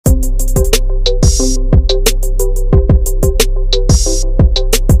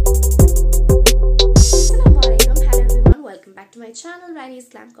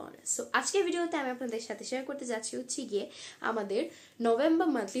ভিডিওতে আমি আপনাদের সাথে শেয়ার করতে যাচ্ছি হচ্ছে গিয়ে আমাদের November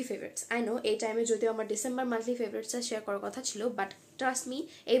monthly favourites. I know এই টাইমে যদিও আমার ডিসেম্বর মান্থলি ফেভারিটসটা শেয়ার করার কথা ছিল, বাট ট্রাস্ট মি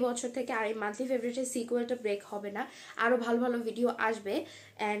এই বছর থেকে আর এই মান্থলি ফেভারিটের সিকুয়েলটা ব্রেক হবে না, আরও ভালো ভালো ভিডিও আসবে।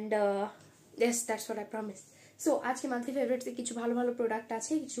 And yes, that's what I promise. So আজকে মান্থলি ফেভারিটসে কিছু ভালো ভালো প্রোডাক্ট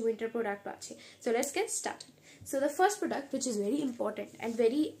আছে, কিছু উইন্টার প্রোডাক্টও আছে। So let's get started. So the first product which is very important and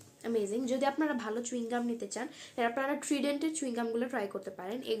very amazing, যদি আপনারা ভালো চুইংগাম নিতে চান তাহলে আপনারা ট্রিডেন্টের চুইংগামগুলো ট্রাই করতে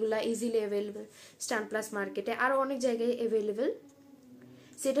পারেন। এগুলো ইজিলি অ্যাভেলেবেল স্টান প্লাস মার্কেটে, আরও অনেক জায়গায় অ্যাভেলেবেল।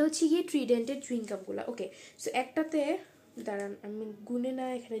 সেটা হচ্ছে গিয়ে ট্রিডেন্টের চুইংগামগুলো। ওকে, সো একটাতে দাঁড়ান, আমি গুনে না,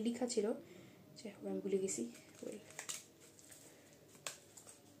 এখানে লেখা ছিল, আমি ভুলে গেছি।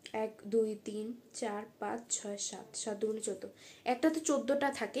 1 2 3 4 5 6 7 7 দুগুণে 14, একটাতে 14টা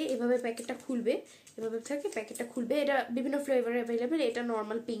থাকে। এভাবে প্যাকেটটা খুলবে, এভাবে থাকে প্যাকেটটা খুলবে। এটা বিভিন্ন ফ্লেভারে অ্যাভেলেবেল, এটা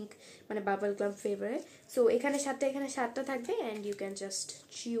নর্মাল পিঙ্ক মানে বাবল গাম ফ্লেভারে। সো এখানে 7টা থাকবে and you can just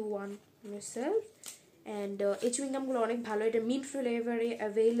chew one yourself। And এই চুইংগামগুলো অনেক ভালো, এটা মিন্ট ফ্লেভারে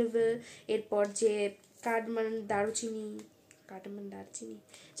অ্যাভেলেবেল। এরপর যে কার্ডমান দারুচিনি,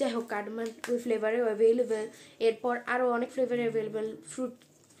 যাই হোক, কার্ডমান ওই ফ্লেভারেও অ্যাভেলেবেল। এরপর আরও অনেক ফ্লেভারে available, fruit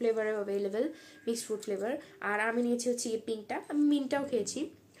ফ্লেভারেও available, mixed fruit flavour. আর আমি নিয়েছি হচ্ছে এই পিঙ্কটা, আমি মিন্টটাও খেয়েছি।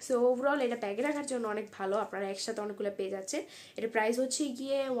 সো ওভারঅল এটা ব্যাগে রাখার জন্য অনেক ভালো, আপনারা একসাথে অনেকগুলো পেয়ে যাচ্ছে। এটা প্রাইস হচ্ছে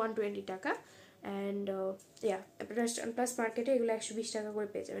গিয়ে 120 টাকা। অ্যান্ড প্লাস মার্কেটে এগুলো 120 টাকা করে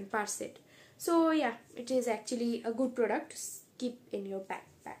পেয়ে যাবেন পার set. So it is actually a good product, keep in your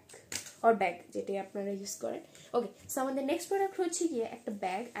backpack or bag, যেটাই আপনারা ইউজ করেন। ওকে, সো আমাদের নেক্সট প্রোডাক্ট হচ্ছে গিয়ে একটা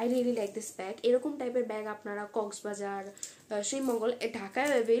bag. I really like this bag. এরকম টাইপের ব্যাগ আপনারা কক্সবাজার, শ্রীমঙ্গল, ঢাকায়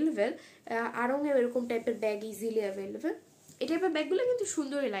অ্যাভেলেবেল, আড়ংয়ে এরকম টাইপের ব্যাগ ইজিলি অ্যাভেলেবেল। এই টাইপের ব্যাগগুলো কিন্তু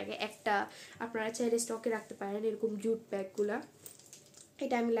সুন্দরই লাগে, একটা আপনারা চাইলে স্টকে রাখতে পারেন এরকম জুট ব্যাগগুলা।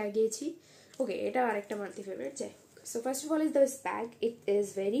 এটা আমি লাগিয়েছি। ওকে, এটা আরেকটা মান্থলি ফেভারিট। যাই হোক, so first of all is this bag. It is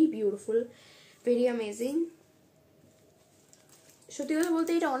very beautiful, very amazing. সত্যি কথা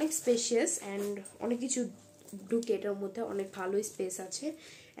বলতে এটা অনেক স্পেশিয়াস অ্যান্ড অনেক কিছু ঢুকে এটার মধ্যে, অনেক ভালো স্পেস আছে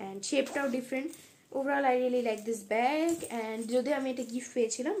and শেপটাও different. Overall I really like this bag. And যদি আমি এটা গিফট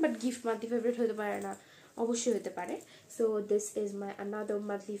পেয়েছিলাম, বাট গিফট মান্থলি ফেভারিট হতে পারে না, অবশ্যই হতে পারে। So this is my another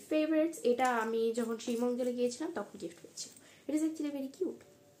monthly favourites. এটা আমি যখন শ্রীমঙ্গলে গিয়েছিলাম তখন গিফট পেয়েছিলাম। It is actually very cute.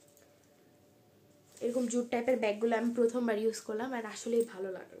 এরকম জুট টাইপের ব্যাগগুলো আমি প্রথমবার ইউজ করলাম অ্যান্ড আসলেই ভালো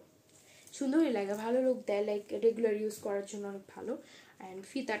লাগলো, সুন্দরই লাগে, ভালো লুক দেয়, লাইক রেগুলার ইউজ করার জন্য অনেক ভালো। অ্যান্ড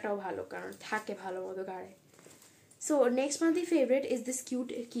ফিতাটাও ভালো, কারণ থাকে ভালো মতো গাড়ে। So next monthly favourite is this cute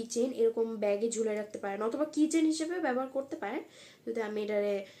kitchen. এরকম ব্যাগে ঝুলে রাখতে পারেন অথবা কিচেন হিসেবে ব্যবহার করতে পারেন। যদি আমি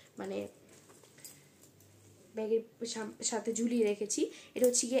এটারে মানে ব্যাগের সাথে ঝুলিয়ে রেখেছি। এটা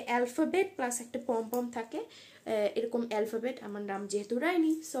হচ্ছে গিয়ে অ্যালফাবেট প্লাস একটা পম থাকে, এরকম অ্যালফাবেট। আমার নাম যেহেতু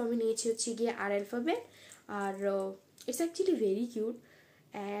রাইনি, সো আমি নিয়েছি হচ্ছে গিয়ে আর alphabet. R it's actually very cute.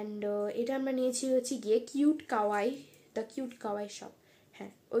 And এটা আমরা নিয়েছি হচ্ছে গিয়ে cute kawaii, the cute kawaii shop.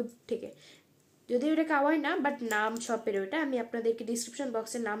 হ্যাঁ, ওই থেকে, যদিও এটা কাওয়াই না, বাট নাম শপের ওটা, আমি আপনাদেরকে ডিসক্রিপশন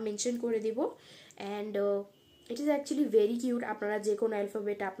বক্সের নাম মেনশন করে দিব। And it is actually very cute. আপনারা যে কোনো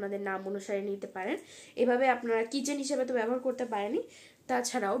অ্যালফাবেট আপনাদের নাম অনুসারে নিতে পারেন। এভাবে আপনারা কিচেন হিসেবে তো ব্যবহার করতে পারেনি,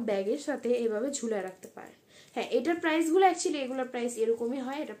 তাছাড়াও ব্যাগের সাথে এভাবে ঝুলে রাখতে পারেন। হ্যাঁ, এটার প্রাইসগুলো অ্যাকচুয়ালি এগুলোর প্রাইস এরকমই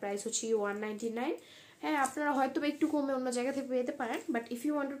হয়। এটার প্রাইস হচ্ছে 199। হ্যাঁ, আপনারা হয়তো একটু কমে অন্য জায়গা থেকে পেতে পারেন, but if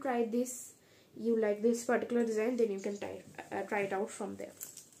you want to try this, you like this particular design, then you can try it out from there.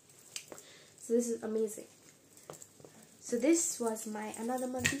 So this is amazing. So this was my another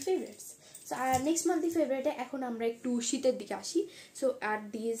monthly favorites. So our next monthly favorite এখন আমরা একটু শীতের দিকে আসি। So are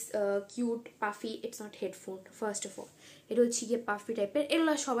these cute puffy, it's not headphone first of all, এটা হচ্ছে গিয়ে puffy টাইপের।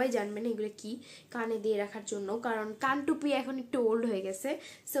 এগুলো সবাই জানবেন এগুলো কি, কানে দিয়ে রাখার জন্য, কারণ কান টুপি এখন একটু ওল্ড হয়ে গেছে।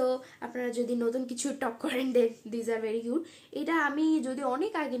 সো আপনারা যদি নতুন কিছু টপ করেন, দেন দিস আর ভেরি কিউট। এটা আমি যদি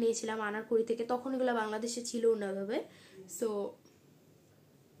অনেক আগে নিয়েছিলাম আনারকুড়ি থেকে, তখন এগুলো বাংলাদেশে ছিল না ভাবে। So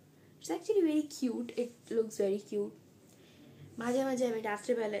it's actually very cute, it looks very cute. মাঝে মাঝে আমি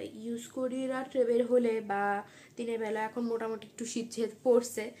রাত্রেবেলা ইউজ করি, রাত্রে বের হলে বা দিনের বেলা, এখন মোটামুটি একটু শীত যেহেতু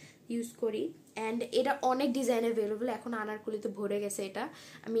পড়ছে ইউজ করি। অ্যান্ড এটা অনেক ডিজাইন অ্যাভেলেবল, এখন আনারকুলিতে ভরে গেছে। এটা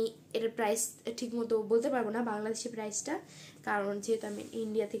আমি এটার প্রাইস ঠিক মতো বলতে পারবো না বাংলাদেশের প্রাইসটা, কারণ যেহেতু আমি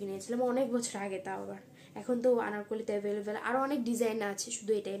ইন্ডিয়া থেকে নিয়েছিলাম অনেক বছর আগে, তাও আবার। এখন তো আনারকুলিতে অ্যাভেলেবেল আরও অনেক ডিজাইন আছে,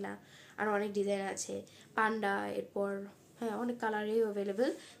 শুধু এটাই না, আরও অনেক ডিজাইন আছে, পান্ডা, এরপর হ্যাঁ অনেক কালারেও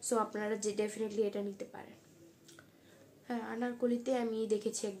অ্যাভেলেবেল। সো আপনারা যে ডেফিনেটলি এটা নিতে পারেন। হ্যাঁ, আনারকলিতে আমি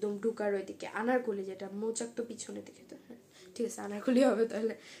দেখেছি একদম ঢুকার ওইদিকে, আনারকলি যেটা মৌচাক তো পিছনে দিকে, তো হ্যাঁ ঠিক আছে, আনারকলি হবে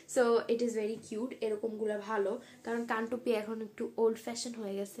তাহলে। So it is very cute. এরকমগুলো ভালো, কারণ কানটুপি এখন একটু ওল্ড ফ্যাশন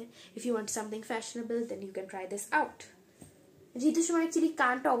হয়ে গেছে। If you want something fashionable, then you can try this out. শীতের সময় অ্যাকচুয়ালি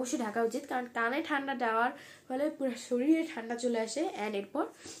কানটা অবশ্যই ঢাকা উচিত, কারণ কানে ঠান্ডা দেওয়ার ফলে পুরো শরীরে ঠান্ডা চলে আসে, অ্যান্ড এরপর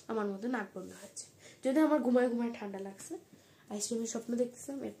আমার মতো নাক বন্ধ হয়েছে। যদি আমার ঘুমায় ঘুমায় ঠান্ডা লাগছে, আইসক্রিমের স্বপ্ন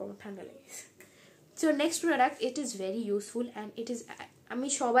দেখতেছিলাম, এরপর আমার ঠান্ডা লেগেছে। So next product, it is very useful and it is, আমি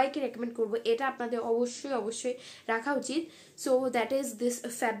সবাইকে রেকমেন্ড করবো, এটা আপনাদের অবশ্যই অবশ্যই রাখা উচিত। So that is this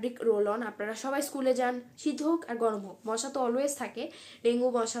fabric roll on. আপনারা সবাই স্কুলে যান, শীত হোক আর গরম হোক, মশা তো অলওয়েজ থাকে, ডেঙ্গু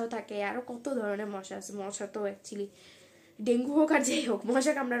মশাও থাকে, আরও কত ধরনের মশা আছে। মশা তো অ্যাকচুয়ালি ডেঙ্গু হোক আর যেই হোক,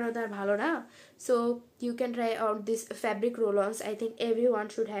 মশা কামড়ানো তো আর ভালো না। So you can try out this fabric roll অনস, I think every one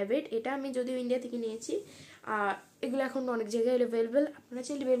should have it. এটা আমি যদিও ইন্ডিয়া থেকে নিয়েছি, আর এগুলো এখন অনেক জায়গায় অ্যাভেলেবেল, আপনারা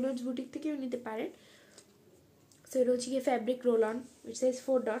চাইলে ভেলভেট বুটিক থেকেও নিতে পারেন। সো এটা হচ্ছে গিয়ে fabric roll on, it size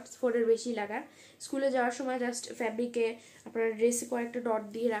 4 dots, 4-এর বেশি লাগা। স্কুলে যাওয়ার সময় জাস্ট ফ্যাব্রিকে আপনার ড্রেসে কয়েকটা ডট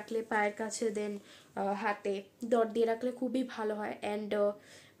দিয়ে রাখলে পায়ের কাছে, দেন হাতে ডট দিয়ে রাখলে খুবই ভালো হয়। অ্যান্ড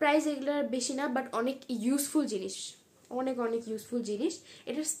প্রাইস এগুলোর বেশি না, বাট অনেক ইউজফুল জিনিস, অনেক অনেক ইউজফুল জিনিস।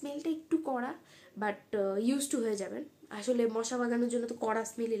 এটার স্মেলটা একটু কড়া, বাট ইউজ টু হয়ে যাবেন। আসলে মশা বাগানোর জন্য তো কড়া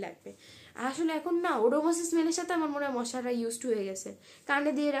স্মেলই লাগবে। আসলে এখন না ওডোমসের স্মেলের সাথে আমার মনে হয় মশারা ইউজ টু হয়ে গেছে,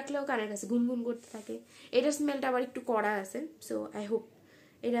 কানে দিয়ে রাখলেও কানের কাছে গুনগুন করতে থাকে। এটার স্মেলটা আবার একটু কড়া আছে। সো আই হোপ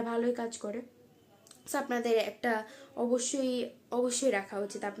এটা ভালোই কাজ করে। সো আপনাদের একটা অবশ্যই অবশ্যই রাখা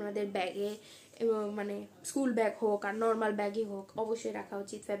উচিত আপনাদের ব্যাগে, এবং মানে স্কুল ব্যাগ হোক আর নর্মাল ব্যাগই হোক, অবশ্যই রাখা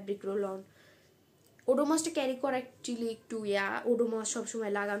উচিত ফ্যাব্রিক রোল অন। ওডোমসটা ক্যারি করা অ্যাকচুয়ালি একটু ওডোমস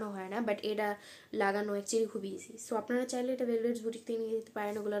সবসময় লাগানো হয় না, বাট এটা লাগানো অ্যাকচুয়ালি খুব ইজি। সো আপনারা চাইলে এটা ভেলভেটস বুটিক থেকে নিয়ে যেতে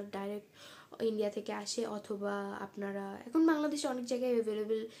পারেন, ওগুলো ডাইরেক্ট ইন্ডিয়া থেকে আসে, অথবা আপনারা এখন বাংলাদেশে অনেক জায়গায়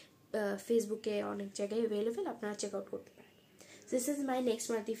অ্যাভেলেবেল, ফেসবুকে অনেক জায়গায় অ্যাভেলেবেল, আপনারা চেক আউট করতে পারেন। This is my next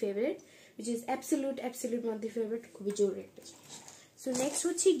monthly favourite, which is absolute monthly favourite, খুবই জরুরি একটা জিনিস। সো নেক্সট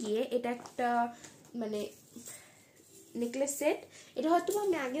হচ্ছে গিয়ে এটা একটা মানে নেকলেস সেট। এটা হয়তো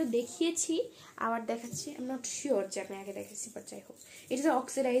আমি আগেও দেখিয়েছি, আবার দেখাচ্ছি, আই এম নট শিওর যে আমি আগে দেখাচ্ছি, বাট যাই হোক, it is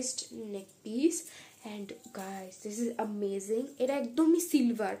oxidised neck piece and guys this is amazing. এটা একদমই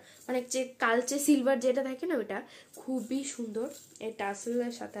সিলভার, মানে যে কালচে সিলভার যেটা থাকে না, ওটা খুবই সুন্দর। এই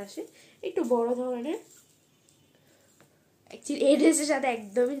টাসেলের সাথে আসে, একটু বড় ধরনের, অ্যাকচুয়ালি এই ড্রেসের সাথে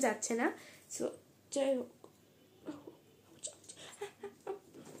একদমই যাচ্ছে না। সো যাই হোক,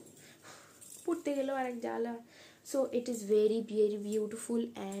 পড়তে গেলেও আরেক জ্বালা। So it is very very beautiful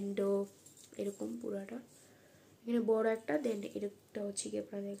and এরকম পুরোটা এখানে বড় একটা, দেন এটা হচ্ছে কি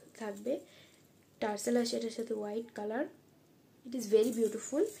আপনাদের থাকবে টার্সেল আসে এটার সাথে white colour, it is very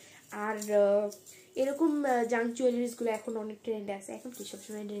beautiful. আর এরকম জাঙ্ক জুয়েলারিসগুলো এখন অনেক ট্রেন্ডে আছে, এখন কি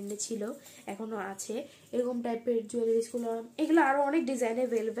সবসময় ট্রেন্ডে ছিল, এখনও আছে এরকম টাইপের জুয়েলারিসগুলো, এগুলো আরও অনেক ডিজাইন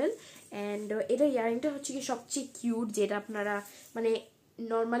অ্যাভেলেবেল। অ্যান্ড এটা ইয়ারিংটা হচ্ছে কি সবচেয়ে কিউট, যেটা আপনারা মানে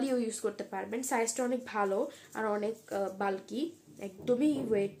নর্মালিও ইউজ করতে পারবেন। সাইজটা অনেক ভালো আর অনেক বাল্কি, একদমই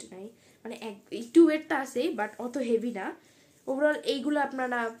ওয়েট নাই, মানে একটু ওয়েটটা আছে বাট অত হেভি না। ওভারঅল এইগুলো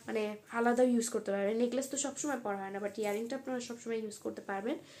আপনারা মানে আলাদা ইউজ করতে পারবেন। নেকলেস তো সবসময় পরা হয় না, বাট ইয়ারিংটা আপনারা সবসময় ইউজ করতে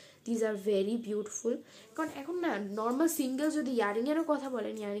পারবেন। দিজ আর ভেরি বিউটিফুল, কারণ এখন না নর্মাল সিঙ্গেল যদি ইয়ারিংয়েরও কথা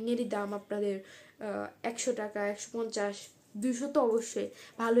বলেন, ইয়ারিংয়েরই দাম আপনাদের 100 টাকা, 150, 200 তো অবশ্যই।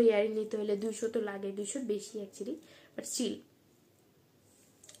 ভালো ইয়ারিং নিতে হলে 200 তো লাগে, 200 বেশি অ্যাকচুয়ালি, বাট স্টিল।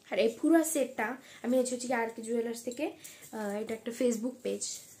 আর এই পুরো সেটটা আমি হচ্ছে কি আর কে জুয়েলার্স থেকে, এটা একটা ফেসবুক পেজ,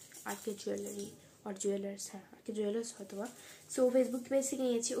 আর কে জুয়েলারি আর জুয়েলার্স, হ্যাঁ আর কে জুয়েলার্স হয়তো বা। সো ফেসবুক পেজ থেকে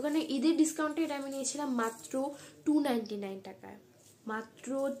নিয়েছি, ওখানে ঈদের ডিসকাউন্টে এটা আমি নিয়েছিলাম মাত্র 299 টাকায়, মাত্র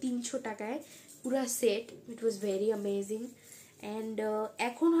 300 টাকায় পুরো set. It was very amazing. And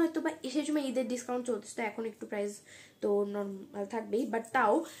এখন হয়তো বা সেই সময় ঈদের ডিসকাউন্ট চলতেছে, তো এখন একটু প্রাইস তো নর্মাল থাকবেই, বাট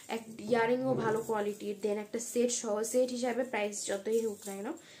তাও এক ইয়ারিংও ভালো কোয়ালিটির, দেন একটা সেট সহ, সেট হিসাবে প্রাইস যতই হোক না কেন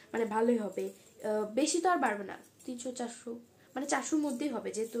মানে ভালোই হবে, বেশি তো আর বাড়বে না, 300-400 মানে 400-র মধ্যেই হবে,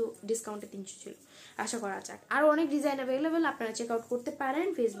 যেহেতু ডিসকাউন্টে 300 ছিল। আশা করা যাক আরও অনেক ডিজাইন অ্যাভেলেবেল, আপনারা চেক আউট করতে পারেন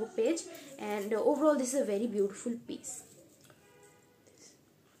Facebook page. And overall this is a very beautiful piece.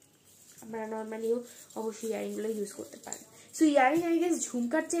 আপনারা নর্মালিও অবশ্যই ইয়ারিংগুলো ইউজ করতে পারেন। সো ইয়ারিং আই গেস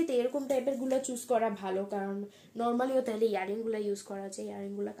ঝুমকার চাইতে এরকম টাইপের গুলো চুজ করা ভালো, কারণ নর্মালিও তাহলে ইয়ারিংগুলো ইউজ করা যায়,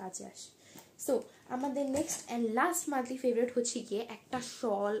 ইয়ারিংগুলো কাজে আসে। সো আমাদের next and last monthly favourite হচ্ছে গিয়ে একটা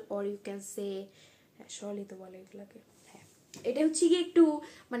শল, অর ইউ ক্যান সে, হ্যাঁ শলই তো বলে এগুলোকে, হ্যাঁ এটা হচ্ছে গিয়ে একটু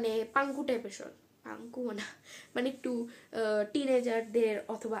মানে পাঙ্কু টাইপের শল, পাঙ্কু না মানে একটু টিনেজারদের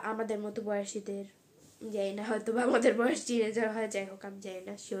অথবা আমাদের মতো বয়সীদের, যাই না হয়তো বা আমাদের বয়স টিনেজার হয়, যাই হোক আমি যাই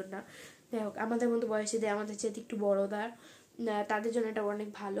না, শিওর না, যাই হোক আমাদের মতো বয়সীদের, আমাদের চেয়ে একটু বড়দার, তাদের জন্য এটা অনেক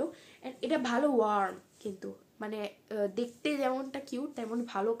ভালো। অ্যান্ড এটা ভালো ওয়ার্ম, কিন্তু মানে দেখতে যেমনটা কিউট তেমন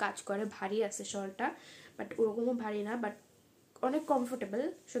ভালো কাজ করে, ভারী আছে শলটা, বাট ওরকমও ভারী না, বাট অনেক কমফোর্টেবল,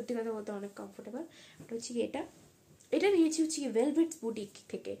 সত্যি কথা বলতে অনেক কমফোর্টেবল। এটা হচ্ছে কি এটা এটা নিয়েছি হচ্ছে ভেলভেটস বুটিক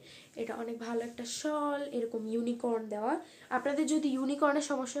থেকে। এটা অনেক ভালো একটা শল, এরকম ইউনিকর্ন দেওয়া। আপনাদের যদি ইউনিকর্নের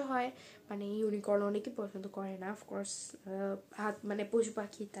সমস্যা হয়, মানে ইউনিকর্ন অনেকে পছন্দ করে না অফকোর্স, হাত মানে পশু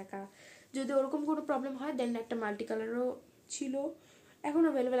পাখি থাকা, যদি ওরকম কোনো প্রবলেম হয় দেন একটা মাল্টি কালারও ছিল, এখন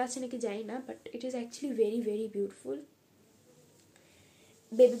অ্যাভেলেবেল আছে নাকি জানি না, but it is actually very very beautiful,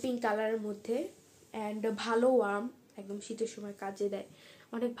 baby pink কালারের মধ্যে অ্যান্ড ভালো ওয়ার্ম, একদম শীতের সময় কাজে দেয়,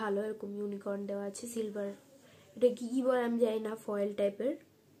 অনেক ভালো। এরকম ইউনিকর্ন দেওয়া আছে, সিলভার, এটা কি বলে আমি জানি না, ফয়েল টাইপের,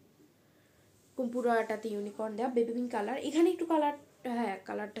 পুরোটাতে ইউনিকর্ন দেওয়া, বেবি পিঙ্ক কালার। এখানে একটু কালার, হ্যাঁ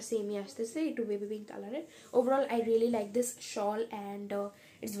কালারটা সেমই আসতেছে, একটু বেবি পিঙ্ক কালারের। Overall I really like this shall and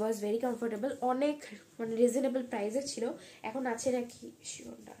it's was very comfortable. অনেক মানে রিজনেবল প্রাইসে ছিল, এখন আছে নাকি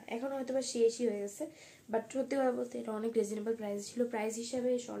শিওর না, এখন হয়তো বা শেষই হয়ে গেছে, বাট সত্যি কথা বলতে এটা অনেক রিজনেবল প্রাইস ছিল। প্রাইস হিসাবে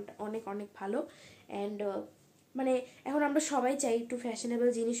শলটা অনেক অনেক ভালো অ্যান্ড মানে এখন আমরা সবাই চাই একটু ফ্যাশনেবল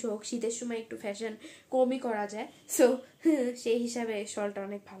জিনিস হোক, শীতের সময় একটু ফ্যাশন কমই করা যায়, সো সেই হিসাবে শলটা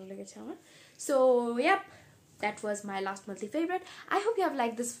অনেক ভালো লেগেছে আমার। So yep, that was my last monthly favorite. I hope you have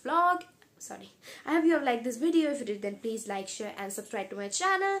liked this vlog. Sorry, I hope you have liked this video. If you did, then please like, share and subscribe to my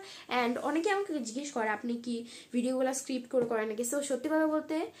channel. And অনেকে আমাকে জিজ্ঞেস করে আপনি কি ভিডিওগুলো script করে করেন নাকি। সো সত্যি কথা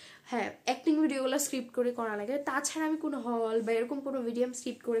বলতে হ্যাঁ, অ্যাক্টিং ভিডিওগুলো স্ক্রিপ্ট করে করা লাগে, তাছাড়া আমি কোনো হল বা এরকম কোনো ভিডিও আমি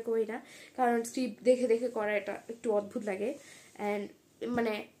স্ক্রিপ্ট করে করি না, কারণ স্ক্রিপ্ট দেখে দেখে করা এটা একটু অদ্ভুত লাগে। অ্যান্ড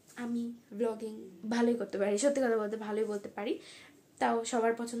মানে আমি ব্লগিং ভালোই করতে পারি, সত্যি কথা বলতে ভালোই বলতে পারি, তাও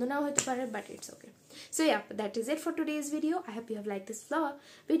সবার পছন্দ নাও হতে পারে, but it's okay. So yeah, that is it for today's video. I hope you have liked this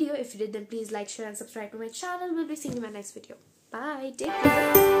video. If you did, then please like, share and subscribe to my channel. We'll be seeing you in my next video. Bye, take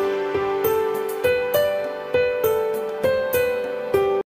care.